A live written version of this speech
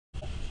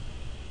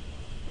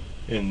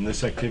In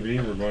this activity,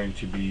 we're going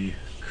to be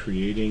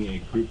creating a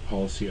group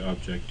policy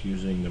object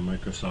using the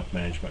Microsoft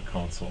Management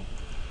Console.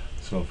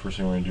 So first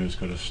thing we're going to do is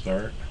go to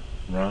Start,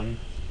 Run,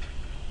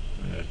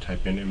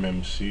 type in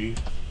MMC,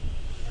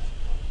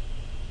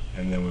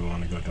 and then we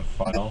want to go to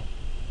File,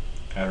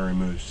 Add or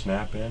Remove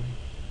Snap In,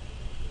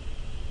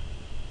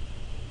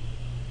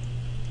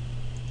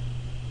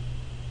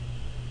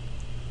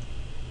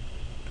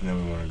 and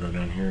then we want to go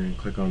down here and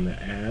click on the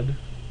Add.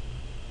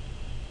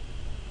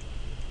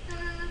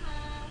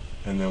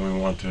 And then we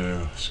want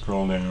to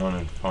scroll down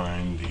and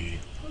find the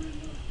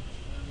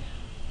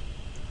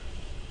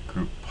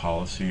Group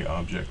Policy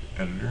Object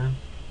Editor.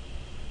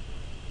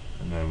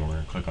 And then we're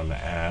going to click on the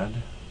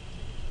Add.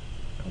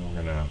 And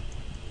we're going to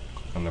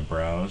click on the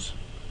Browse.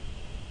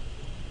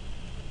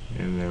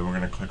 And then we're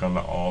going to click on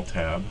the All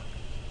tab.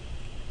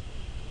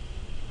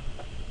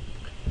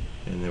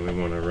 And then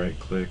we want to right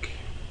click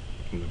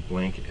in the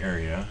blank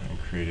area and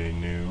create a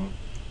new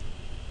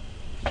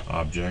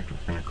object.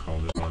 We're going to call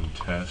this one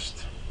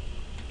Test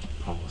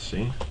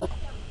Policy.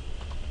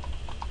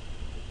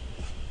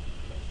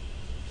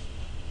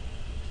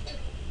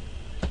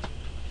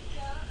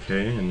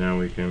 Okay, and now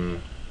we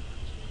can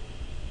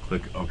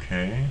click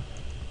OK,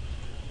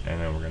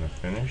 and then we're going to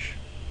finish.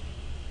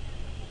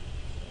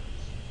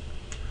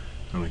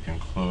 And we can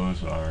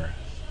close our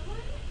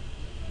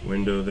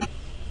window there.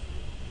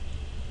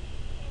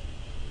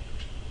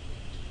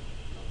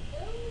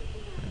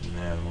 And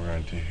then we're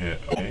going to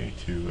hit OK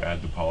to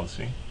add the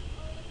policy.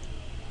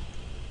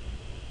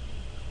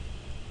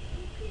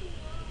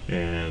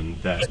 And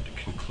that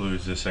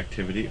concludes this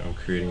activity on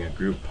creating a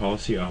group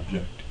policy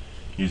object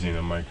using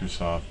the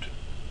Microsoft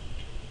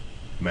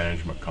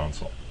Management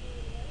Console.